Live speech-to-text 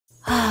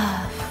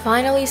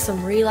Finally,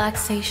 some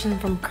relaxation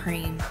from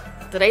Cream.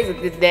 Today's a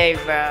good day,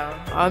 bro.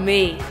 On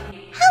me.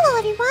 Hello,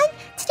 everyone.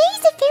 Today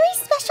is a very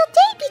special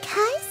day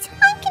because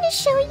I'm going to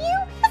show you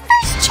the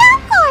first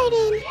chao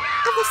garden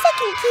of the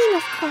second game,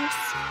 of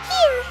course.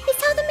 Here is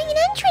how the main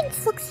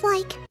entrance looks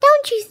like.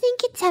 Don't you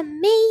think it's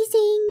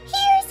amazing?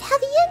 Here's how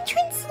the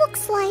entrance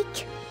looks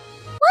like.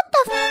 What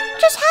the f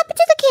just happened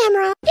to the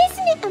camera?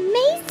 Isn't it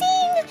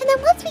amazing? And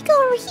then once we go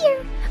over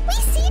here, we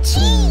see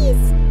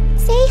Cheese.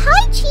 Say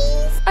hi,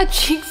 Cheese. I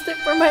jinxed it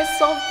for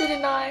myself,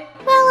 didn't I?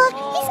 Well,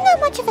 he's not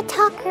much of a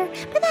talker,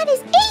 but that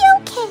is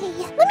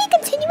a-okay. Let me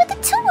continue with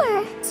the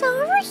tour. So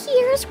over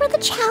here is where the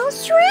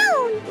chows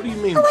drown. What do you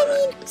mean? Oh, I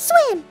mean,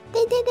 swim.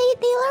 They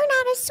learn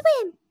how to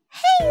swim.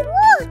 Hey,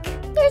 look!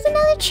 There's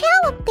another chow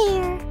up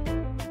there.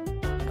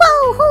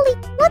 Whoa, holy,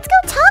 let's go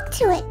talk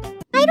to it.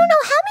 I don't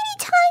know how many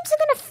times I'm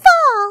gonna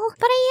fall,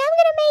 but I am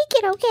gonna make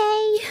it,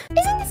 okay?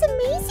 Isn't this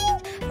amazing?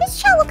 This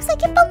chow looks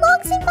like it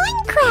belongs in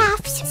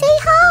Minecraft. Say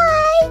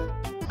hi!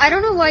 I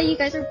don't know why you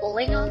guys are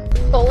bullying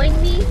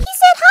me. He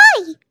said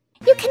hi!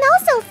 You can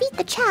also feed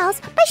the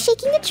chows by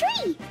shaking a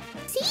tree.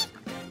 See?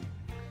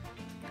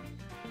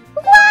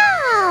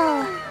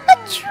 Wow! A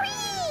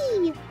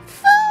tree!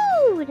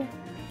 Food!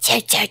 Chow,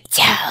 chow,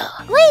 chow.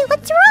 Wait,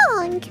 what's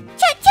wrong?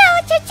 Chow,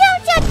 chow, chow, chow,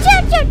 chow,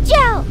 chow, chow,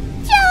 chow!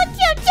 Chow,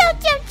 chow, chow,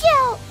 chow,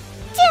 chow!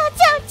 Chow,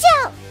 chow,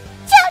 chow!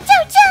 Chow,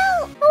 chow,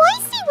 chow! Oh, I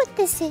see what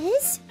this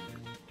is.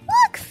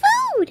 Look,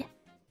 food!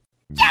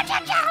 Chow, chow,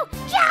 chow!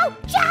 Chow,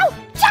 chow!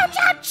 Chow,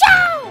 chow,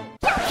 chow!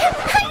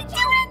 How you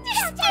doing this?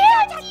 Chow,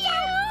 chow,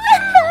 chow!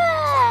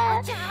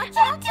 Chow,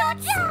 chow, chow!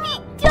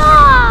 Sweet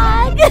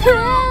dog! Chow,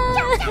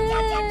 chow,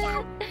 chow,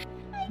 chow!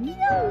 I can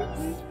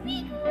always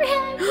speak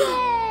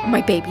rabbit!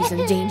 My baby's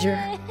in danger.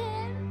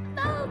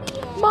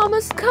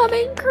 Mama's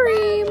coming,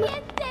 Cream.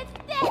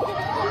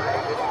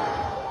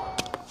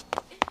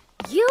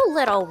 You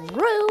little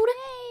rude.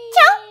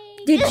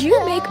 Did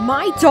you make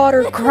my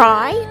daughter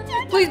cry?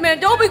 Please, man,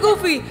 don't be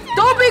goofy.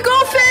 Don't be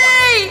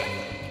goofy!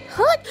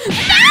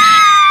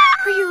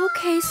 Are you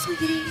okay,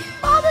 sweetie?